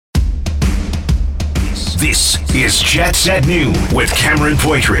This is Jets at Noon with Cameron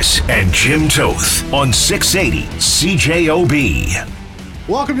Poitras and Jim Toth on 680 CJOB.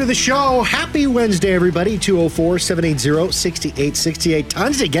 Welcome to the show. Happy Wednesday, everybody. 204-780-6868.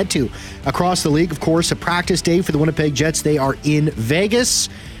 Tons to get to across the league. Of course, a practice day for the Winnipeg Jets. They are in Vegas.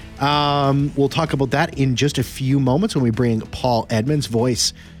 We'll talk about that in just a few moments when we bring Paul Edmonds,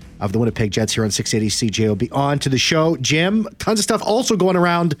 voice of the Winnipeg Jets here on 680 CJOB, on to the show. Jim, tons of stuff also going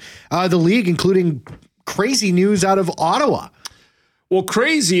around the league, including crazy news out of Ottawa. Well,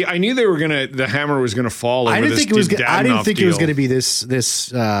 crazy. I knew the hammer was going to fall over this Dadonov I didn't think deal. it was going to be this.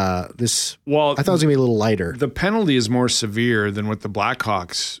 Well, I thought it was going to be a little lighter. The penalty is more severe than what the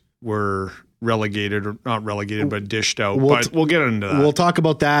Blackhawks were relegated, or not relegated, but dished out. But we'll get into that. We'll talk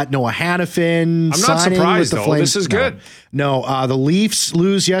about that. Noah Hannafin. I'm not surprised, though. This is good. No, the Leafs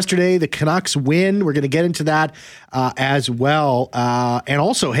lose yesterday. The Canucks win. We're going to get into that as well. And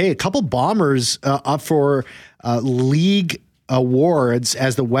also, hey, a couple Bombers up for league awards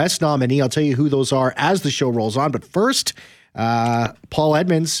as the West nominee. I'll tell you who those are as the show rolls on. But first, Paul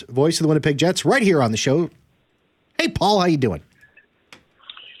Edmonds, voice of the Winnipeg Jets, right here on the show. Hey, Paul, how you doing?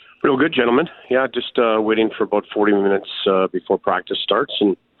 Real good, gentlemen. Yeah, just waiting for about 40 minutes before practice starts,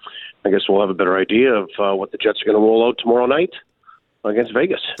 and I guess we'll have a better idea of what the Jets are going to roll out tomorrow night against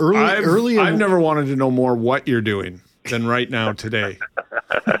Vegas. I've never wanted to know more what you're doing than right now today.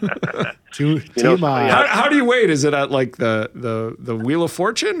 How do you wait? Is it at like the Wheel of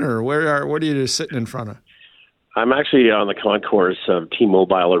Fortune, or what are you just sitting in front of? I'm actually on the concourse of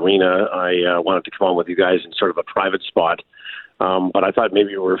T-Mobile Arena. I wanted to come on with you guys in sort of a private spot. But I thought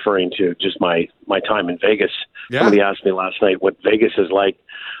maybe you were referring to just my time in Vegas. Yeah. Somebody asked me last night what Vegas is like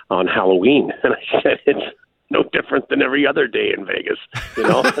on Halloween, and I said it's no different than every other day in Vegas. You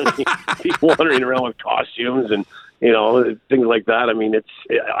know, people wandering around with costumes and things like that. I mean,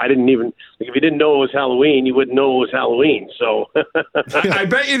 I didn't even if you didn't know it was Halloween, you wouldn't know it was Halloween. So I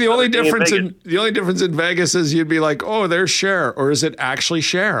bet you the only difference in Vegas is you'd be like, oh, there's Cher, or is it actually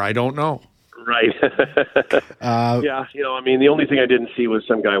Cher? I don't know. Right. Yeah, I mean, the only thing I didn't see was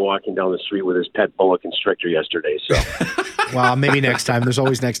some guy walking down the street with his pet boa constrictor yesterday. So, well, maybe next time. There's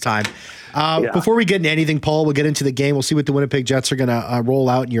always next time. Before we get into anything, Paul, we'll get into the game. We'll see what the Winnipeg Jets are going to roll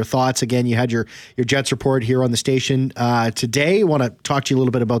out and your thoughts. Again, you had your Jets report here on the station today. I want to talk to you a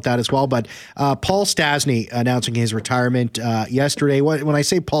little bit about that as well. But Paul Stastny announcing his retirement yesterday. When I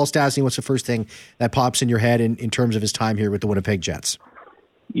say Paul Stastny, what's the first thing that pops in your head in terms of his time here with the Winnipeg Jets?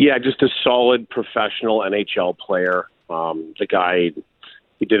 Yeah, just a solid professional NHL player. The guy,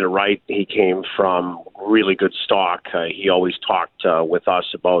 he did it right. He came from really good stock. He always talked with us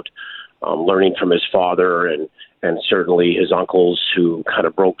about learning from his father and certainly his uncles who kind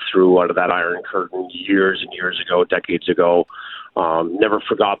of broke through out of that Iron Curtain years and years ago, decades ago. Never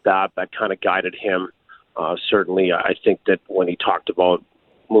forgot that. That kind of guided him. Certainly, I think that when he talked about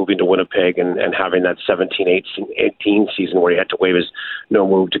moving to Winnipeg and having that 17-18 season where he had to waive his no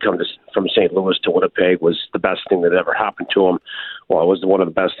move to come from St. Louis to Winnipeg was the best thing that ever happened to him. Well, it was one of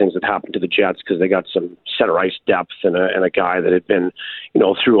the best things that happened to the Jets because they got some center ice depth and a guy that had been,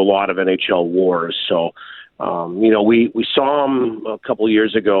 through a lot of NHL wars. So, we saw him a couple of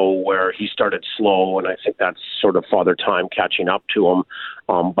years ago where he started slow, and I think that's sort of Father Time catching up to him.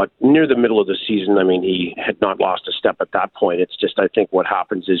 But near the middle of the season, I mean, he had not lost a step at that point. It's just, I think what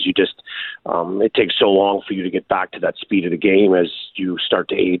happens is it takes so long for you to get back to that speed of the game as you start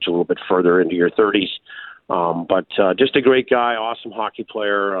to age a little bit further into your 30s. But just a great guy, awesome hockey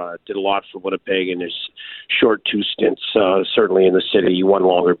player, did a lot for Winnipeg in his short two stints, certainly in the city, one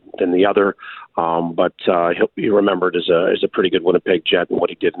longer than the other. But he'll be remembered as a pretty good Winnipeg Jet and what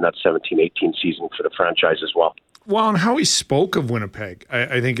he did in that 17-18 season for the franchise as well. Well, and how he spoke of Winnipeg,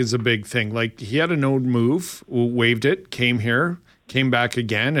 I think is a big thing. Like, he had a no move, waived it, came here, came back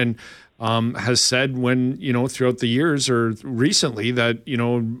again, and has said throughout the years or recently that,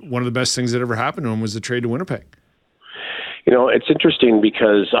 one of the best things that ever happened to him was the trade to Winnipeg. It's interesting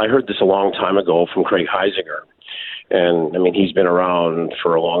because I heard this a long time ago from Craig Heisinger. And, I mean, he's been around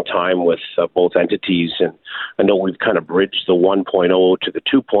for a long time with both entities. And I know we've kind of bridged the 1.0 to the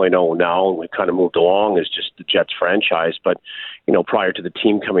 2.0 now. And we've kind of moved along as just the Jets franchise. But, prior to the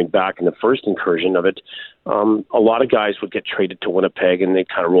team coming back in the first incursion of it, a lot of guys would get traded to Winnipeg and they'd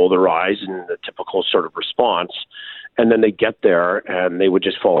kind of roll their eyes in the typical sort of response. And then they get there and they would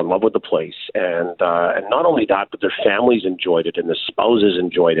just fall in love with the place. And not only that, but their families enjoyed it and the spouses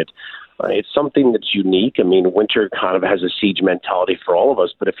enjoyed it. It's something that's unique. I mean, winter kind of has a siege mentality for all of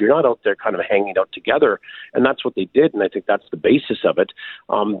us, but if you're not out there kind of hanging out together, and that's what they did, and I think that's the basis of it,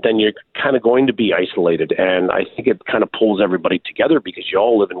 then you're kind of going to be isolated. And I think it kind of pulls everybody together because you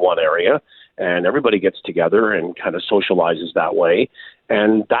all live in one area, and everybody gets together and kind of socializes that way.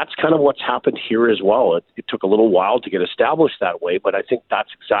 And that's kind of what's happened here as well. It took a little while to get established that way, but I think that's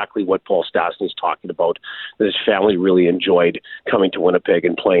exactly what Paul Stastny's talking about, that his family really enjoyed coming to Winnipeg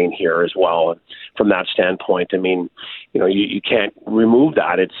and playing here as well. And from that standpoint, I mean, you can't remove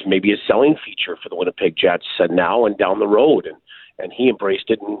that. It's maybe a selling feature for the Winnipeg Jets now and down the road. And he embraced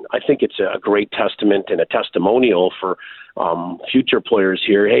it, and I think it's a great testament and a testimonial for future players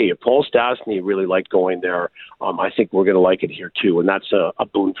here. Hey, if Paul Stastny really liked going there, I think we're going to like it here too, and that's a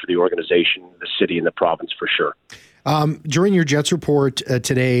boon for the organization, the city, and the province for sure. During your Jets report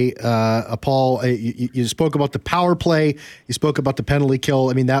today, Paul, you spoke about the power play. You spoke about the penalty kill.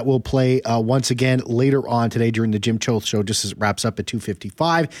 I mean, that will play once again later on today during the Jim Toth Show, just as it wraps up at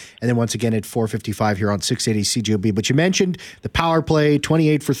 2:55, and then once again at 4:55 here on 680 CJOB. But you mentioned the power play,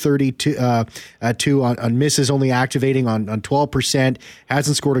 28 for 32 on misses, only activating on 12%.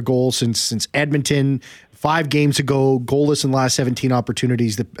 Hasn't scored a goal since Edmonton 5 games ago. Goalless in the last 17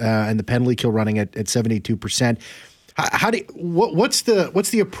 opportunities, and the penalty kill running at 72%. What's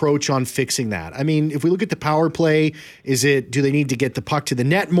the approach on fixing that? I mean, if we look at the power play, do they need to get the puck to the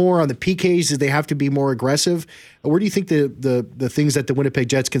net more on the PKs? Do they have to be more aggressive? Where do you think the things that the Winnipeg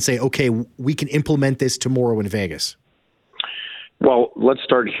Jets can say, okay, we can implement this tomorrow in Vegas? Well, let's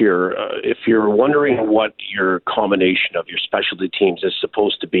start here. If you're wondering what your combination of your specialty teams is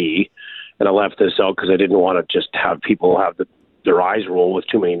supposed to be, and I left this out because I didn't want to just have people have their eyes roll with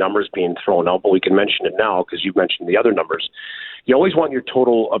too many numbers being thrown out, but we can mention it now because you mentioned the other numbers. You always want your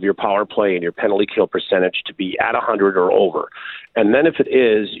total of your power play and your penalty kill percentage to be at 100 or over. And then if it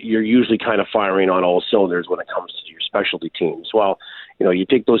is, you're usually kind of firing on all cylinders when it comes to your specialty teams. Well, you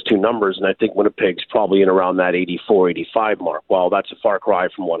take those two numbers, and I think Winnipeg's probably in around that 84, 85 mark. Well, that's a far cry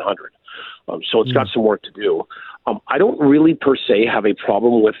from 100. So it's got some work to do. I don't really per se have a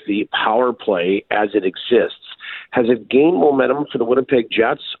problem with the power play as it exists. Has it gained momentum for the Winnipeg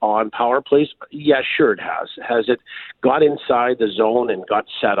Jets on power plays? Yeah, sure it has. Has it got inside the zone and got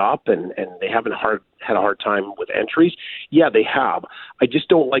set up and they haven't had a hard time with entries? Yeah, they have. I just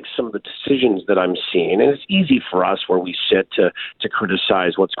don't like some of the decisions that I'm seeing. And it's easy for us where we sit to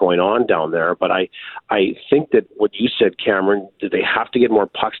criticize what's going on down there. But I think that what you said, Cameron, that they have to get more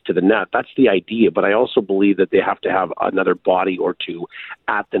pucks to the net. That's the idea. But I also believe that they have to have another body or two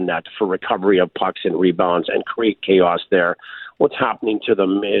at the net for recovery of pucks and rebounds and create chaos there. What's happening to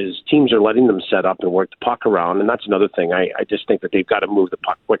them is teams are letting them set up and work the puck around, and that's another thing. I just think that they've got to move the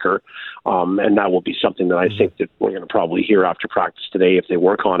puck quicker, and that will be something that I think that we're going to probably hear after practice today if they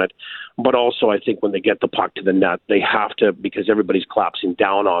work on it. But also I think when they get the puck to the net, they have to, because everybody's collapsing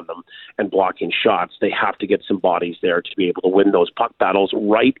down on them and blocking shots, they have to get some bodies there to be able to win those puck battles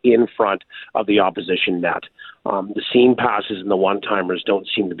right in front of the opposition net. The seam passes and the one-timers don't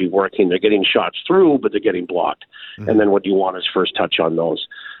seem to be working. They're getting shots through, but they're getting blocked. And then what you want is first touch on those.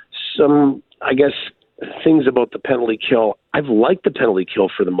 Some, I guess, things about the penalty kill. I've liked the penalty kill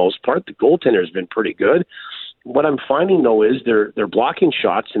for the most part. The goaltender has been pretty good. What I'm finding, though, is they're blocking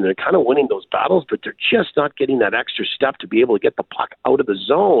shots and they're kind of winning those battles, but they're just not getting that extra step to be able to get the puck out of the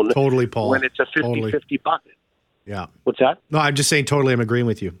zone. Totally, Paul. When it's a 50-50 puck. Yeah. What's that? No, I'm just saying totally. I'm agreeing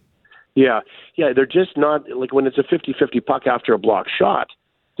with you. Yeah, they're just not, like when it's a 50-50 puck after a block shot,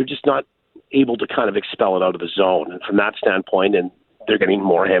 they're just not able to kind of expel it out of the zone. And from that standpoint, and they're getting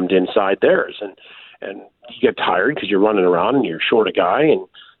more hemmed inside theirs. And you get tired because you're running around and you're short a guy, and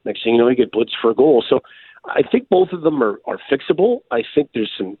next thing you know, you get blitzed for a goal. So I think both of them are fixable. I think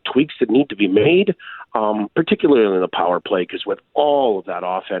there's some tweaks that need to be made, particularly in the power play, because with all of that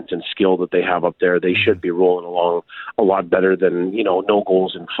offense and skill that they have up there, they should be rolling along a lot better than, no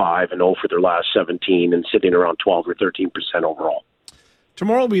goals in 5 and 0 for their last 17 and sitting around 12 or 13% overall.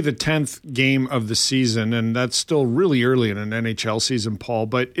 Tomorrow will be the 10th game of the season, and that's still really early in an NHL season, Paul,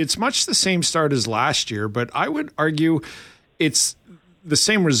 but it's much the same start as last year, but I would argue it's the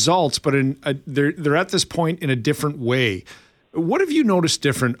same results, but they're at this point in a different way. What have you noticed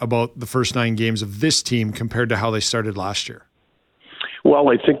different about the first 9 games of this team compared to how they started last year? Well,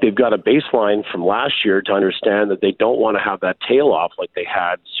 I think they've got a baseline from last year to understand that they don't want to have that tail off like they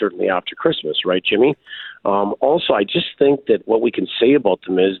had certainly after Christmas, right, Jimmy? Also, I just think that what we can say about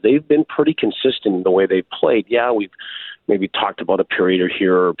them is they've been pretty consistent in the way they've played. Yeah, we've maybe talked about a period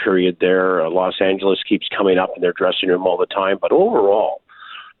here or a period there. Los Angeles keeps coming up in their dressing room all the time. But overall,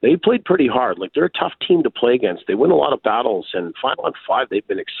 they played pretty hard. Like, they're a tough team to play against. They win a lot of battles, and 5-on-5, they've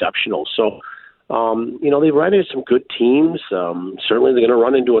been exceptional. So, they run into some good teams. Certainly they're going to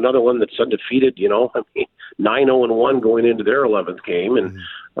run into another one that's undefeated, 9-0-1 going into their 11th game. And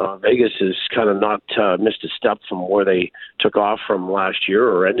Vegas has kind of not missed a step from where they took off from last year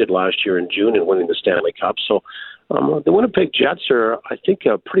or ended last year in June in winning the Stanley Cup. So the Winnipeg Jets are, I think,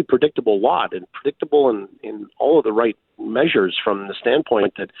 a pretty predictable lot, and predictable in all of the right measures from the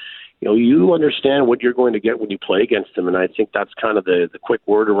standpoint that, you understand what you're going to get when you play against them. And I think that's kind of the quick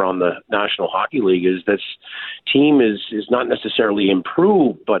word around the National Hockey League is this team is not necessarily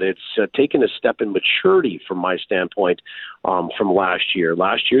improved, but it's taken a step in maturity from my standpoint from last year.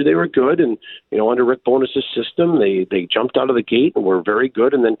 Last year they were good, and, under Rick Bowness's system, they jumped out of the gate and were very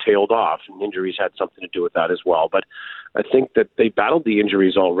good and then tailed off. And injuries had something to do with that as well. But I think that they battled the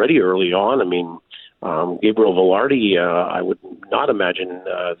injuries already early on. I mean, Gabriel Velarde, I would not imagine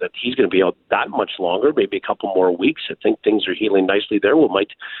that he's going to be out that much longer, maybe a couple more weeks. I think things are healing nicely there. We might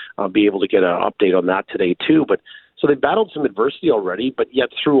be able to get an update on that today too. But so they battled some adversity already, but yet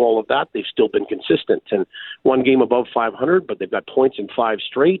through all of that, they've still been consistent. And one game above 500, but they've got points in 5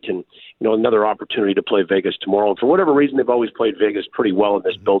 straight, and another opportunity to play Vegas tomorrow. And for whatever reason, they've always played Vegas pretty well in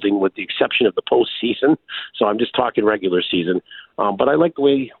this building, with the exception of the postseason. So I'm just talking regular season. But I like the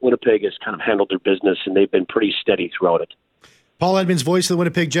way Winnipeg has kind of handled their business, and they've been pretty steady throughout it. Paul Edmonds, voice of the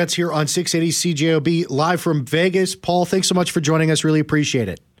Winnipeg Jets, here on 680 CJOB, live from Vegas. Paul, thanks so much for joining us. Really appreciate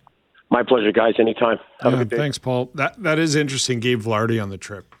it. My pleasure, guys. Anytime. Have a good day. Thanks, Paul. That is interesting. Gabe Velarde on the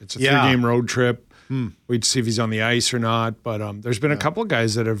trip. It's a 3-game road trip. We'd see if he's on the ice or not. But there's been a couple of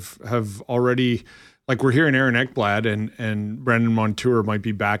guys that have already, like we're hearing Aaron Ekblad and Brendan Montour might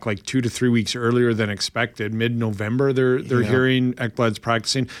be back like 2 to 3 weeks earlier than expected. Mid-November, they're hearing Ekblad's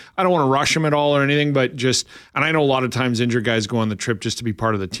practicing. I don't want to rush him at all or anything, but and I know a lot of times injured guys go on the trip just to be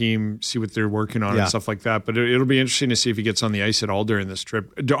part of the team, see what they're working on and stuff like that. But it'll be interesting to see if he gets on the ice at all during this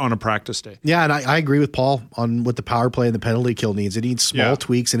trip on a practice day. Yeah, and I agree with Paul on what the power play and the penalty kill needs. It needs small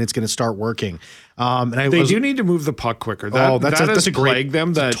tweaks, and it's going to start working. They do need to move the puck quicker. That's a great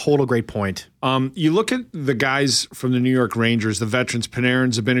total great point. You look at the guys from the New York Rangers, the veterans,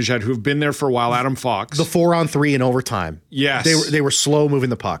 Panarin, Zibanejad, who've been there for a while. Adam Fox, the 4-on-3 in overtime. Yes, they were slow moving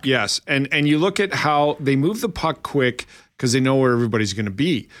the puck. Yes, and you look at how they move the puck quick because they know where everybody's going to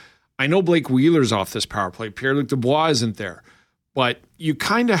be. I know Blake Wheeler's off this power play. Pierre-Luc Dubois isn't there, but you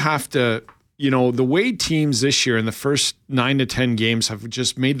kind of have to. The way teams this year in the first 9 to 10 games have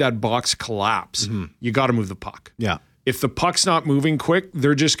just made that box collapse, you got to move the puck. Yeah. If the puck's not moving quick,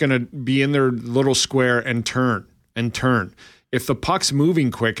 they're just going to be in their little square and turn and turn. If the puck's moving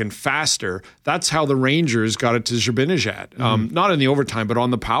quick and faster, that's how the Rangers got it to Zibanejad. Not in the overtime, but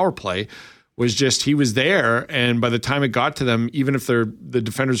on the power play, was just he was there, and by the time it got to them, even if the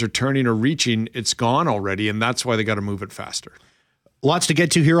defenders are turning or reaching, it's gone already, and that's why they got to move it faster. Lots to get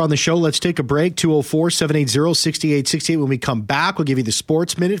to here on the show. Let's take a break. 204-780-6868. When we come back, we'll give you the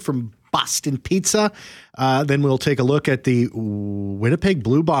Sports Minute from Boston Pizza. Then we'll take a look at the Winnipeg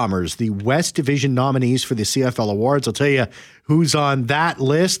Blue Bombers, the West Division nominees for the CFL Awards. I'll tell you who's on that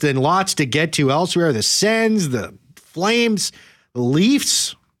list, and lots to get to elsewhere. The Sens, the Flames, the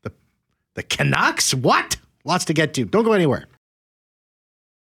Leafs, the Canucks. What? Lots to get to. Don't go anywhere.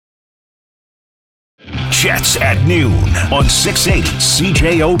 Jets at noon on 680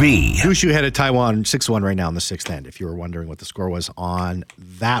 CJOB. Wushu headed Taiwan 6-1 right now in the sixth end, if you were wondering what the score was on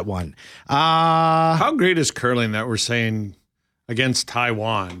that one. How great is curling that we're saying against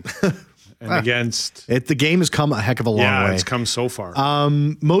Taiwan and against... The game has come a heck of a long way. Yeah, it's come so far.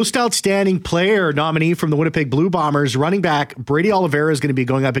 Most outstanding player nominee from the Winnipeg Blue Bombers, running back Brady Oliveira is going to be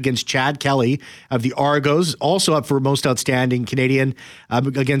going up against Chad Kelly of the Argos. Also up for most outstanding Canadian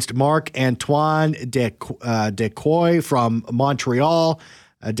against Marc-Antoine Decoy from Montreal.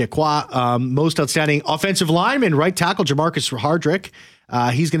 Most outstanding offensive lineman, right tackle Jamarcus Hardrick.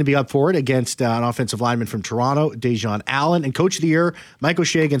 He's going to be up for it against an offensive lineman from Toronto, Dejon Allen. And Coach of the Year, Mike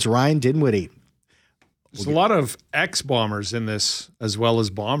O'Shea against Ryan Dinwiddie. There's a lot of ex-Bombers in this as well as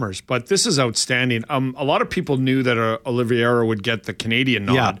Bombers, but this is outstanding. A lot of people knew that Oliveira would get the Canadian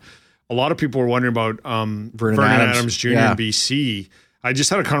nod. Yeah. A lot of people were wondering about Vernon Adams Jr. in BC. I just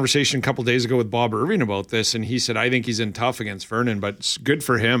had a conversation a couple days ago with Bob Irving about this, and he said, I think he's in tough against Vernon, but it's good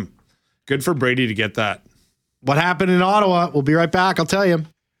for him. Good for Brady to get that. What happened in Ottawa? We'll be right back. I'll tell you.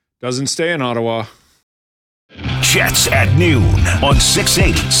 Doesn't stay in Ottawa. Jets at noon on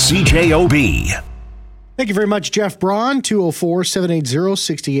 680 CJOB. Thank you very much, Jeff Braun.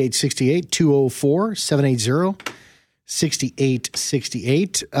 204-780-6868.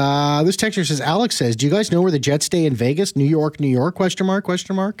 6868. This texter says, Alex says, do you guys know where the Jets stay in Vegas? New York, New York, question mark.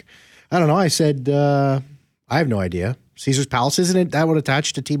 I don't know. I said, I have no idea. Caesar's Palace, isn't it? That would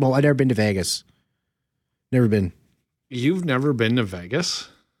attach to T-Mobile. I've never been to Vegas. Never been. You've never been to Vegas?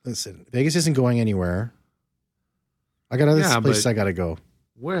 Listen, Vegas isn't going anywhere. I got other places I got to go.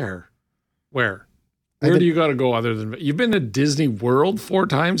 Where do you got to go other than... You've been to Disney World 4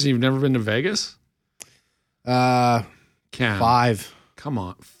 times and you've never been to Vegas? Cam. 5. Come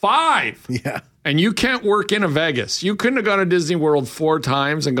on. 5? Yeah. And you can't work in a Vegas. You couldn't have gone to Disney World 4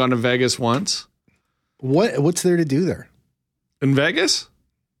 times and gone to Vegas once? What's there to do there? In Vegas?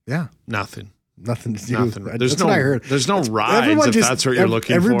 Yeah. Nothing. Nothing to do. Nothing. That's what I heard. There's no rides if that's what you're looking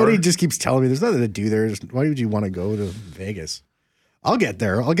for. Everybody just keeps telling me there's nothing to do there. Why would you want to go to Vegas? I'll get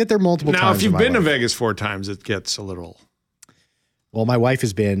there. I'll get there multiple times. Now, if you've been to Vegas 4 times, it gets a little... Well, my wife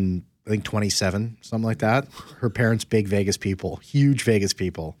has been, I think, 27, something like that. Her parents, big Vegas people, huge Vegas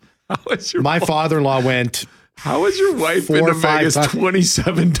people. My father-in-law went... How has your wife been to Vegas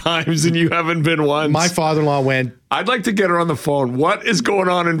 27 times and you haven't been once? My father-in-law went... I'd like to get her on the phone. What is going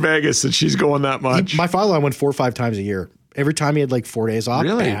on in Vegas that she's going that much? My father-in-law went 4 or 5 times a year. Every time he had like 4 days off,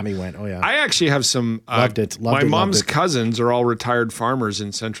 really? Bam, he went. Oh, yeah. I actually have some... Loved it. My mom's cousins are all retired farmers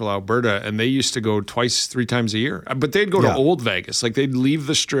in central Alberta, and they used to go 2-3 times a year. But they'd go to Old Vegas. Like, they'd leave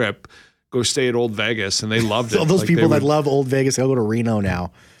the Strip, go stay at Old Vegas, and they loved it. All those people that love Old Vegas, they'll go to Reno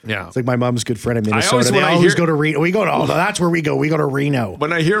now. Yeah. It's like my mom's good friend in Minnesota. They always go to Reno. We go to, that's where we go. We go to Reno.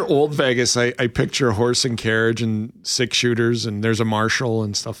 When I hear Old Vegas, I picture a horse and carriage and 6 shooters, and there's a marshal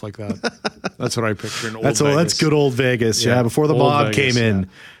and stuff like that. That's what I picture in Old Vegas. That's good Old Vegas. Yeah. Before the mob came in.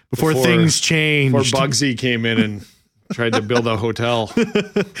 Before things changed. Before Bugsy came in and tried to build a hotel.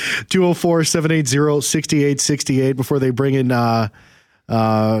 204-780-6868 before they bring in...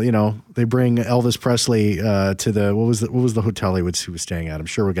 they bring Elvis Presley to the what was the hotel he was staying at? I'm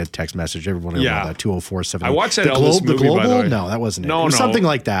sure we'll get a text message. Everyone will know that 204-780. I watched that Elvis movie. Global? By the way. No, that wasn't it. No, it was something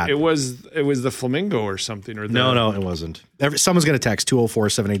like that. It was the Flamingo or something. Or no, it wasn't. Someone's going to text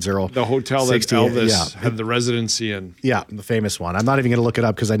 204-780. The hotel that Elvis had the residency in. Yeah, the famous one. I'm not even going to look it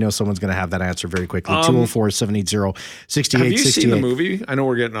up because I know someone's going to have that answer very quickly. 204-780-6868. Have you seen the movie? I know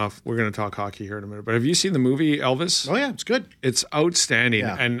we're getting off. We're going to talk hockey here in a minute, but have you seen the movie Elvis? Oh yeah, it's good. It's outstanding,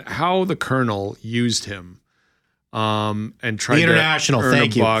 and how the Colonel used him, and tried the International. To earn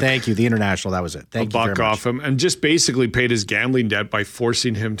Thank you. The International. That was it. Thank you very much. Off him, and just basically paid his gambling debt by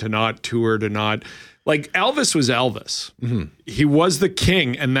forcing him to not tour, to not. Like, Elvis was Elvis. Mm-hmm. He was the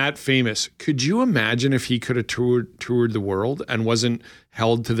king and that famous. Could you imagine if he could have toured the world and wasn't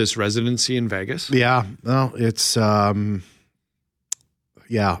held to this residency in Vegas? Yeah. No, it's yeah.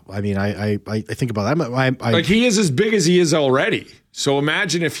 I mean, I think about that. Like, he is as big as he is already. So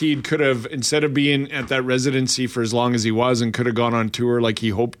imagine if he could have, instead of being at that residency for as long as he was, and could have gone on tour like he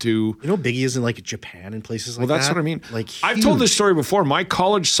hoped to. You know, Biggie is in like Japan and places like that. Well, that's what I mean. Like, I've told this story before. My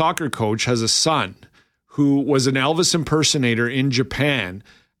college soccer coach has a son who was an Elvis impersonator in Japan.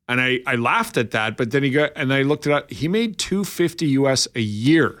 And I laughed at that, but then I looked it up. He made $250 US a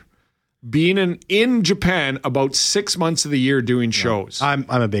year being in Japan about 6 months of the year doing shows. I'm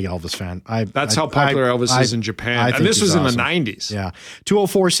a big Elvis fan. That's how popular Elvis is in Japan. And this was in the 90s. Yeah.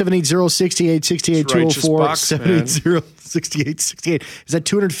 204-780-6868. 204-780-6868. Is that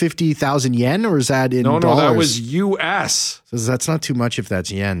 250,000 yen or is that in dollars? No, that was US. So that's not too much if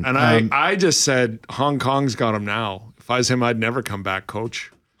that's yen. And I just said, Hong Kong's got him now. If I was him, I'd never come back,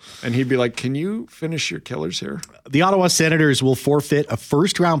 coach. And he'd be like, can you finish your killers here? The Ottawa Senators will forfeit a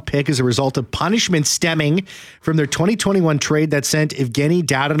first-round pick as a result of punishment stemming from their 2021 trade that sent Evgeny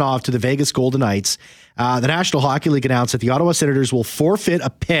Dadonov to the Vegas Golden Knights. The National Hockey League announced that the Ottawa Senators will forfeit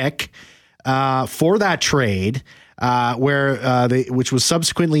a pick for that trade, which was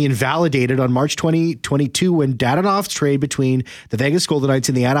subsequently invalidated on March 2022 when Dadonov's trade between the Vegas Golden Knights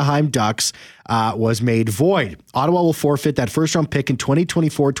and the Anaheim Ducks was made void. Ottawa will forfeit that first-round pick in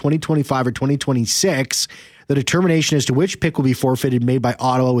 2024, 2025, or 2026. The determination as to which pick will be forfeited made by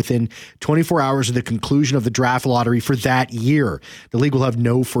Ottawa within 24 hours of the conclusion of the draft lottery for that year. The league will have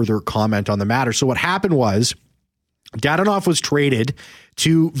no further comment on the matter. So what happened was Dadonov was traded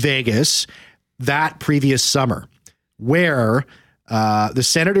to Vegas that previous summer, where the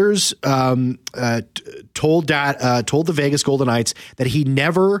Senators told the Vegas Golden Knights that he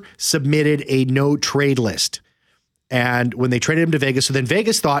never submitted a no trade list. And when they traded him to Vegas, so then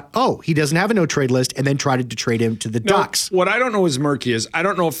Vegas thought, oh, he doesn't have a no trade list, and then tried to trade him to the Ducks. What I don't know is murky is I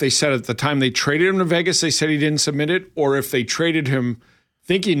don't know if they said at the time they traded him to Vegas, they said he didn't submit it, or if they traded him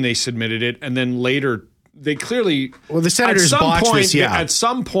thinking they submitted it, and then later they clearly. Well, the Senators botched this, At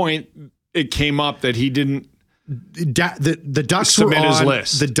some point, it came up that he didn't. the Ducks were submit on his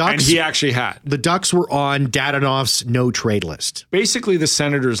list. The Ducks, and he actually had. The Ducks were on Dadonoff's no trade list. Basically, the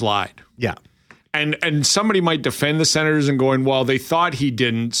Senators lied. Yeah. And somebody might defend the Senators and going, well, they thought he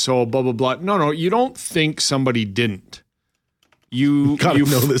didn't, so blah, blah, blah. No, you don't think somebody didn't. You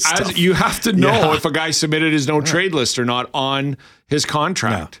know this stuff. You have to know if a guy submitted his no trade list or not on his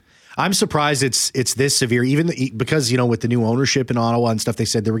contract. No. I'm surprised it's this severe, even because, with the new ownership in Ottawa and stuff, they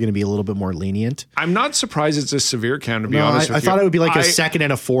said they were going to be a little bit more lenient. I'm not surprised it's this severe, Cam, to be honest with you. I thought it would be like a second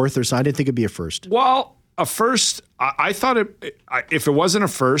and a fourth or something. I didn't think it'd be a first. Well, a first, I thought if it wasn't a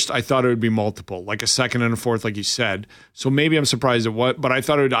first, I thought it would be multiple, like a second and a fourth, like you said. So maybe I'm surprised at what, but I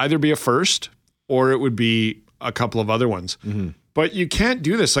thought it would either be a first or it would be a couple of other ones. Mm-hmm. But you can't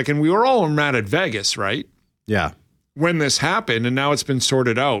do this. And we were all mad at Vegas, right? Yeah. When this happened, and now it's been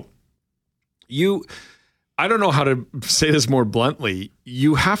sorted out. I don't know how to say this more bluntly.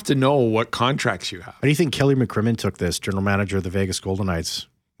 You have to know what contracts you have. How do you think Kelly McCrimmon took this, general manager of the Vegas Golden Knights,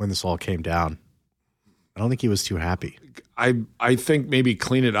 when this all came down? I don't think he was too happy. I think maybe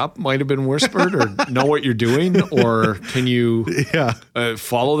clean it up might have been whispered, or know what you're doing, or can you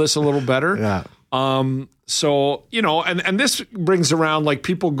follow this a little better? Yeah. So, and this brings around, like,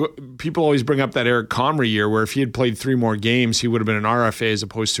 people always bring up that Eric Comrie year where if he had played 3 more games, he would have been an RFA as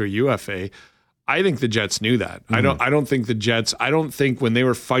opposed to a UFA. I think the Jets knew that. Mm-hmm. I don't think when they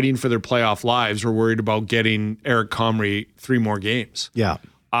were fighting for their playoff lives were worried about getting Eric Comrie 3 more games. Yeah.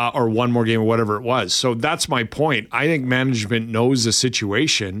 Or 1 more game or whatever it was. So that's my point. I think management knows the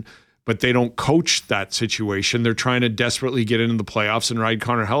situation, but they don't coach that situation. They're trying to desperately get into the playoffs and ride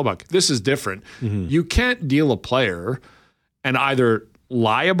Connor Hellebuyck. This is different. Mm-hmm. You can't deal a player and either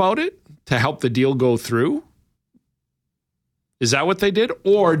lie about it to help the deal go through. Is that what they did?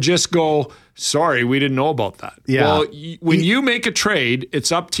 Or just go, sorry, we didn't know about that. Yeah. Well, when you make a trade,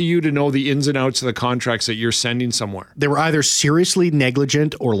 it's up to you to know the ins and outs of the contracts that you're sending somewhere. They were either seriously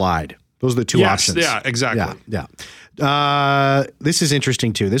negligent or lied. Those are the two options. Yeah, exactly. Yeah. This is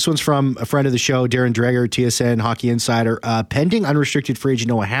interesting, too. This one's from a friend of the show, Darren Dreger, TSN Hockey Insider. Pending unrestricted free agent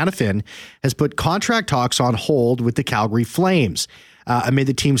Noah Hannafin has put contract talks on hold with the Calgary Flames. Amid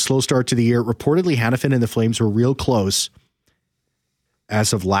the team's slow start to the year, reportedly Hannafin and the Flames were real close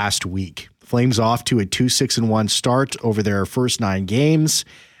as of last week. Flames off to a 2-6-1 start over their first 9 games.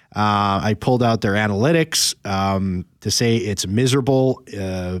 I pulled out their analytics. To say it's miserable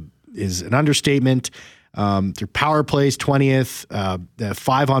is an understatement. Their power plays 20th. The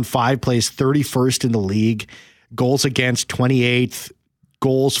 5-on-5 plays 31st in the league. Goals against 28th.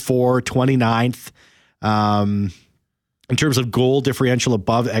 Goals for 29th. In terms of goal differential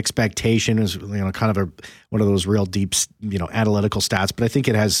above expectation is kind of one of those real deep analytical stats, but I think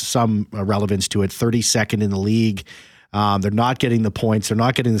it has some relevance to it. 32nd in the league. They're not getting the points. They're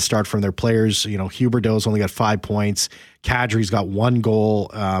not getting the start from their players. Huberdeau's only got 5 points. Kadri's got 1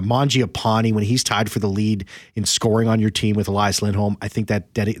 goal. Mangiapane, when he's tied for the lead in scoring on your team with Elias Lindholm, I think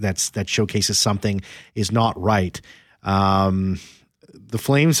that showcases something is not right. The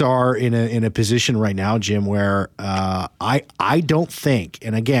Flames are in a position right now, Jim, where I don't think,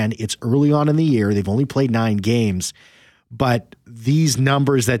 and again, it's early on in the year. They've only played 9 games, but these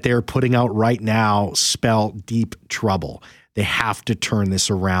numbers that they're putting out right now spell deep trouble. They have to turn this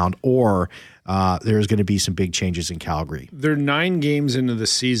around, or there's going to be some big changes in Calgary. They're 9 games into the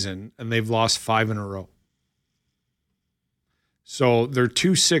season, and they've lost 5 in a row. So they're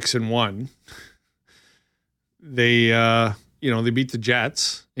 2-6-1. They beat the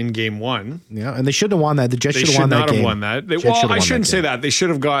Jets in game 1. Yeah, and they shouldn't have won that. The Jets should have won that game. They should not have won that. I shouldn't say that.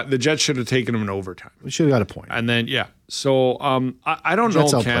 The Jets should have taken them in overtime. They should have got a point. And then, So I don't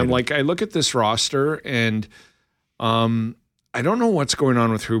know, Cam. Like, I look at this roster, and I don't know what's going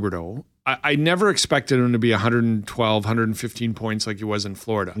on with Huberdeau. I never expected him to be 112, 115 points like he was in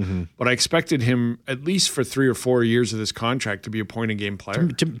Florida. Mm-hmm. But I expected him, at least for 3 or 4 years of this contract, to be a point-a-game player.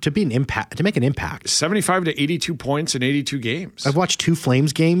 To be an impact, to make an impact. 75 to 82 points in 82 games. I've watched 2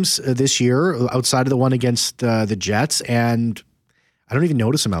 Flames games this year, outside of the one against the Jets, and I don't even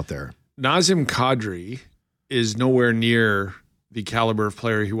notice him out there. Nazem Kadri is nowhere near the caliber of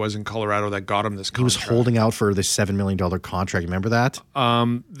player he was in Colorado that got him this contract. He was holding out for the $7 million contract. Remember that?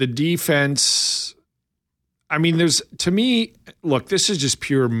 The defense, to me, look, this is just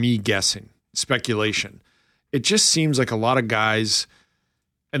pure me guessing, speculation. It just seems like a lot of guys,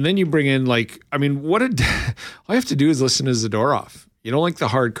 and then you bring in all you have to do is listen to Zadorov. You don't like the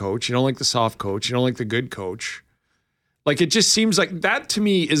hard coach. You don't like the soft coach. You don't like the good coach. Like, it just seems like that to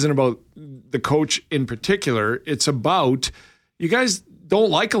me isn't about the coach in particular. It's about, you guys don't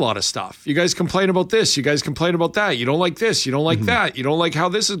like a lot of stuff. You guys complain about this. You guys complain about that. You don't like this. You don't like that. You don't like how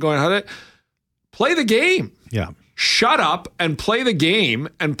this is going. Play the game. Yeah. Shut up and play the game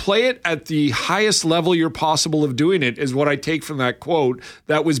and play it at the highest level you're possible of doing it, is what I take from that quote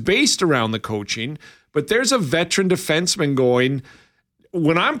that was based around the coaching. But there's a veteran defenseman going,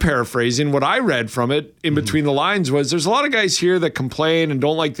 when I'm paraphrasing, what I read from it in between the lines was there's a lot of guys here that complain and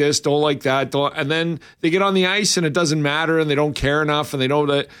don't like this, don't like that, and then they get on the ice and it doesn't matter and they don't care enough and they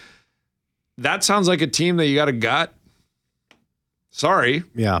don't. That sounds like a team that you got to gut. Sorry.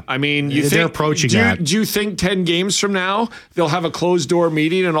 Yeah. I mean, they're approaching that. Do you think 10 games from now they'll have a closed door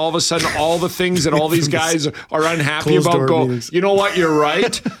meeting and all of a sudden all the things that all these guys are unhappy about go, meetings. You know what? You're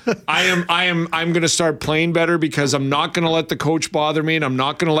right. I'm going to start playing better because I'm not going to let the coach bother me, and I'm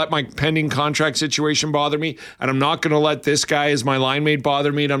not going to let my pending contract situation bother me, and I'm not going to let this guy as my line mate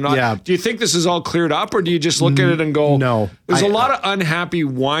bother me. And I'm not. Yeah. Do you think this is all cleared up, or do you just look at it and go, no? There's a lot of unhappy,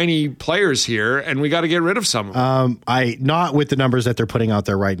 whiny players here, and we got to get rid of some of them. Not with the numbers that they're putting out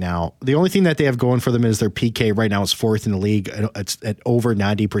there right now. The only thing that they have going for them is their PK right now is 4th in the league. It's at over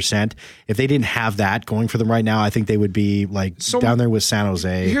 90%. If they didn't have that going for them right now, I think they would be down there with San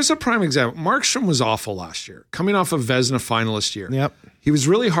Jose. Here's a prime example. Markstrom was awful last year, coming off a Vezina finalist year. Yep. He was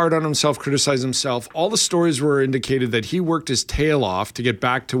really hard on himself, criticized himself. All the stories were indicated that he worked his tail off to get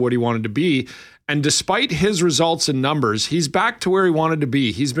back to what he wanted to be. And despite his results and numbers, he's back to where he wanted to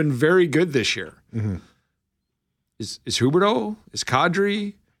be. He's been very good this year. Mm-hmm. Is Huberdeau? Is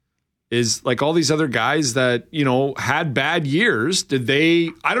Kadri? Is like all these other guys that, had bad years? I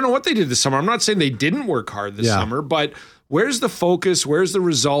don't know what they did this summer. I'm not saying they didn't work hard this summer, but where's the focus? Where's the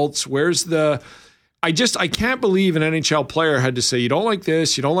results? I can't believe an NHL player had to say, you don't like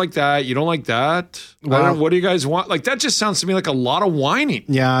this, you don't like that, you don't like that. Well, what do you guys want? Like, that just sounds to me like a lot of whining.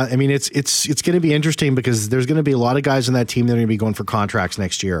 Yeah, I mean, it's going to be interesting because there's going to be a lot of guys in that team that are going to be going for contracts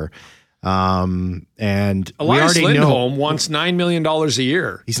next year. And Elias Lindholm wants $9 million a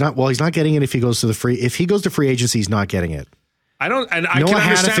year. He's not getting it if he goes to free agency, he's not getting it. I can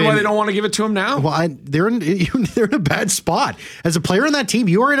understand why they don't want to give it to him now. Well, they're in a bad spot. As a player on that team,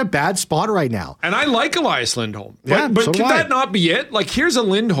 you are in a bad spot right now. And I like Elias Lindholm. But could that not be it? Like, here's a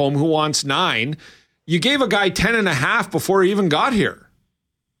Lindholm who wants 9. You gave a guy 10.5 before he even got here.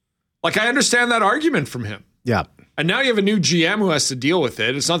 Like, I understand that argument from him. Yeah. And now you have a new GM who has to deal with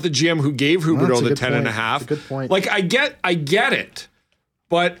it. It's not the GM who gave Huberdeau the 10.5. That's a good point. Like, I get it.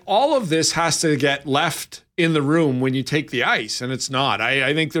 But all of this has to get left in the room when you take the ice, and it's not.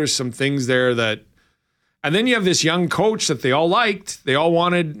 I think there's some things there that... And then you have this young coach that they all liked. They all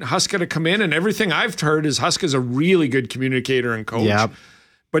wanted Huska to come in, and everything I've heard is Huska's a really good communicator and coach. Yeah.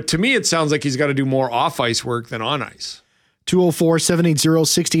 But to me, it sounds like he's got to do more off-ice work than on-ice.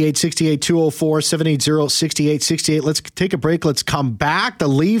 204-780-6868, 204-780-6868. Let's take a break. Let's come back. The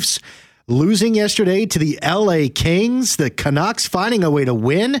Leafs losing yesterday to the LA Kings. The Canucks finding a way to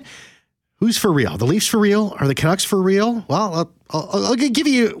win. Who's for real? The Leafs for real? Are the Canucks for real? Well, we'll give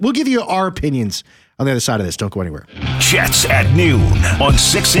you our opinions on the other side of this. Don't go anywhere. Jets at noon on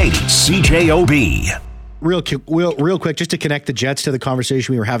 680 CJOB. Real quick, just to connect the Jets to the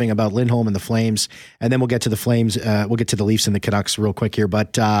conversation we were having about Lindholm and the Flames, and then we'll get to the Flames. We'll get to the Leafs and the Canucks real quick here.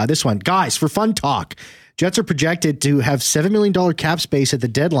 But this one, guys, for fun talk, Jets are projected to have $7 million cap space at the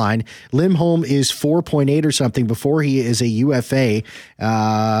deadline. Lindholm is 4.8 or something before he is a UFA.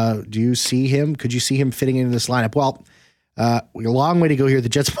 Do you see him? Could you see him fitting into this lineup? Well, a long way to go here. The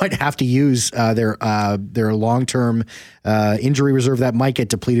Jets might have to use their long-term injury reserve that might get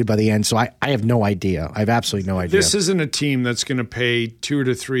depleted by the end. So I have no idea. I have absolutely no idea. This isn't a team that's going to pay 2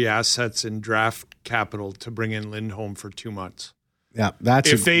 to 3 assets in draft capital to bring in Lindholm for 2 months. Yeah,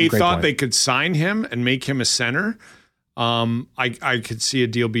 that's if they thought point. They could sign him and make him a center, I could see a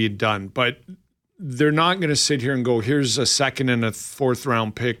deal being done. But they're not going to sit here and go, here's a 2nd and a 4th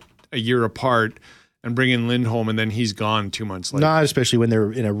round pick a year apart and bring in Lindholm, and then he's gone 2 months later. Not especially when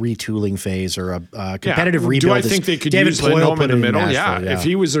they're in a retooling phase or a competitive rebuild. Do I think they could use Lindholm in the middle? Yeah. If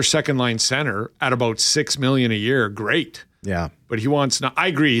he was their second-line center at about $6 million a year, great. Yeah. But he wants... I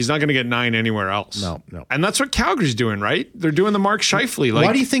agree. He's not going to get 9 anywhere else. No. And that's what Calgary's doing, right? They're doing the Mark Scheifele.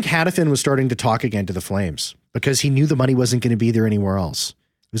 Why do you think Hanifin was starting to talk again to the Flames? Because he knew the money wasn't going to be there anywhere else.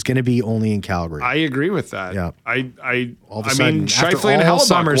 It was going to be only in Calgary. I agree with that. Yeah. I mean, Scheifele and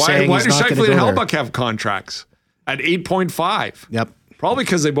Hellbuck. Why do Scheifele and Hellbuck have contracts at 8.5? Yep. Probably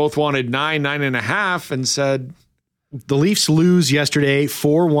because they both wanted 9.5, and said... The Leafs lose yesterday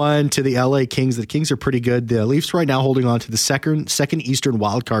 4-1 to the LA Kings. The Kings are pretty good. The Leafs right now holding on to the second Eastern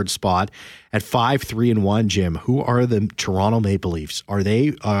wildcard spot at 5-3-1. Jim, who are the Toronto Maple Leafs? Are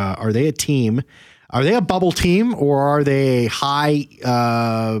they a team? Are they a bubble team, or are they a high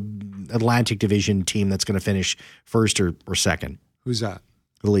Atlantic Division team that's going to finish first or second? Who's that?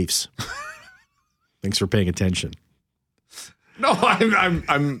 The Leafs. Thanks for paying attention. No,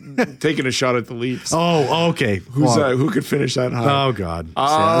 I'm taking a shot at the Leafs. Oh, okay. Who could finish that high? Oh, God.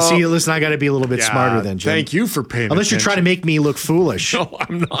 See, listen, I got to be a little bit smarter than Jim. Thank you for paying Unless attention. you're trying to make me look foolish. No,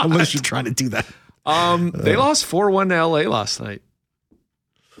 I'm not. Unless you're trying to do that. They lost 4-1 to LA last night.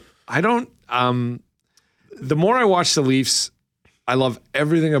 I don't. The more I watch the Leafs, I love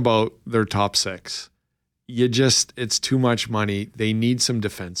everything about their top six. It's too much money. They need some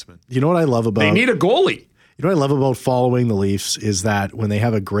defensemen. You know what I love about... They need a goalie. You know what I love about following the Leafs is that when they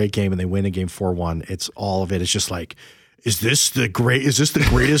have a great game and they win a game 4-1, it's all of it. It's just like, is this the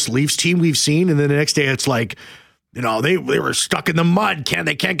greatest Leafs team we've seen? And then the next day it's like, they were stuck in the mud.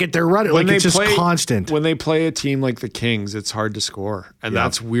 They can't get their run. It's just constant. When they play a team like the Kings, it's hard to score. And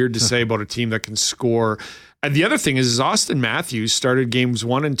that's weird to say about a team that can score. And the other thing is Austin Matthews started games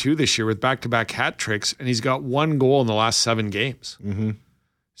 1 and 2 this year with back-to-back hat tricks, and he's got 1 goal in the last 7 games. Mm-hmm.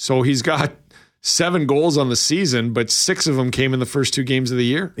 So he's got 7 goals on the season, but 6 of them came in the first 2 games of the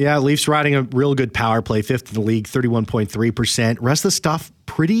year. Yeah, Leafs riding a real good power play, 5th in the league, 31.3%. Rest of the stuff,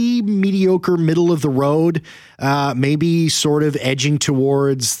 pretty mediocre, middle of the road, maybe sort of edging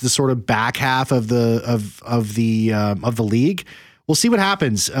towards the sort of back half of the league. We'll see what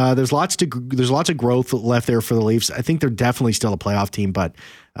happens. There's lots of growth left there for the Leafs. I think they're definitely still a playoff team, but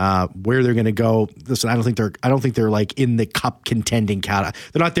where they're going to go, listen, I don't think they're like in the cup contending category.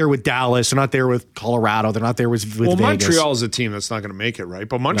 They're not there with Dallas. They're not there with Colorado. They're not there with Vegas. Montreal is a team that's not going to make it, right?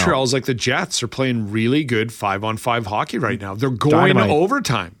 But Montreal is like the Jets are playing really good 5-on-5 hockey right now. They're going to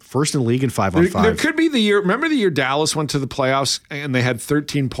overtime. First in the league in 5-on-5. There could be the year. Remember the year Dallas went to the playoffs and they had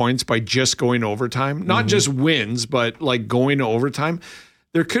 13 points by just going overtime? Not just wins, but like going to overtime.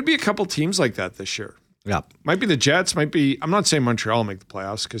 There could be a couple teams like that this year. Yeah. Might be the Jets, I'm not saying Montreal will make the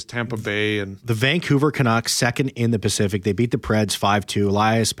playoffs because Tampa Bay and... The Vancouver Canucks, second in the Pacific. They beat the Preds 5-2.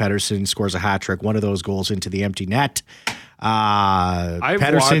 Elias Pettersson scores a hat trick, one of those goals into the empty net.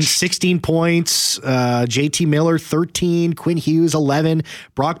 Pettersson, 16 points. JT Miller, 13. Quinn Hughes, 11.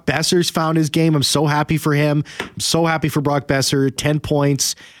 Brock Besser's found his game. I'm so happy for him. I'm so happy for Brock Besser, 10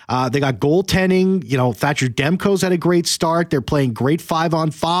 points. They got goaltending. Thatcher Demko's had a great start. They're playing great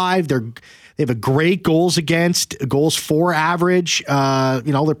 5-on-5. They have a great goals for average.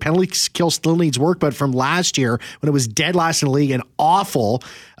 Their penalty kill still needs work, but from last year when it was dead last in the league and awful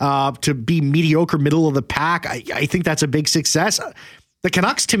to be mediocre middle of the pack, I think that's a big success. The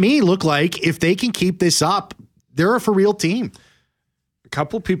Canucks, to me, look like if they can keep this up, they're a for real team. A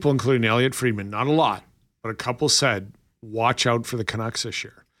couple people, including Elliot Friedman, not a lot, but a couple said, watch out for the Canucks this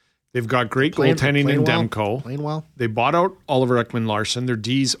year. They've got great goaltending in Demko. Playing well. They bought out Oliver Ekman-Larsson. Their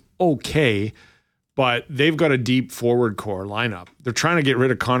D's okay, but they've got a deep forward core lineup. They're trying to get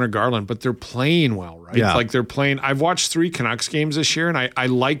rid of Connor Garland, but they're playing well, right? Yeah. Like they're playing. I've watched 3 Canucks games this year, and I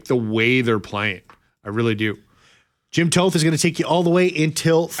like the way they're playing. I really do. Jim Toth is going to take you all the way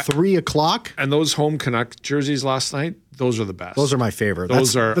until 3 o'clock. And those home Canuck jerseys last night, those are the best. Those are my favorite.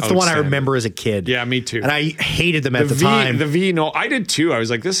 That's the one I remember as a kid. Yeah, me too. And I hated them at the time. The V, no, I did too. I was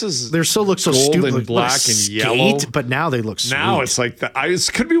like, this is they still look so gold stupid, and black and yellow. But now they look sweet. Now it's like it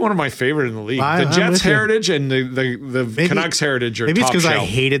could be one of my favorite in the league. The Jets heritage and the Canucks heritage are maybe top it's because shelf. I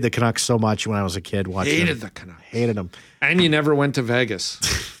hated the Canucks so much when I was a kid watching Hated them. the Canucks. Hated them. And you never went to Vegas.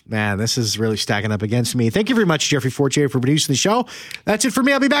 Man, this is really stacking up against me. Thank you very much, Jeffrey Fortier, for producing the show. That's it for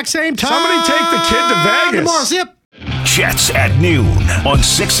me. I'll be back same time. Somebody take the kid to Vegas. Tomorrow. Yep. Jets at noon on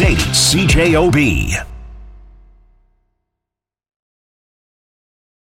 680 CJOB.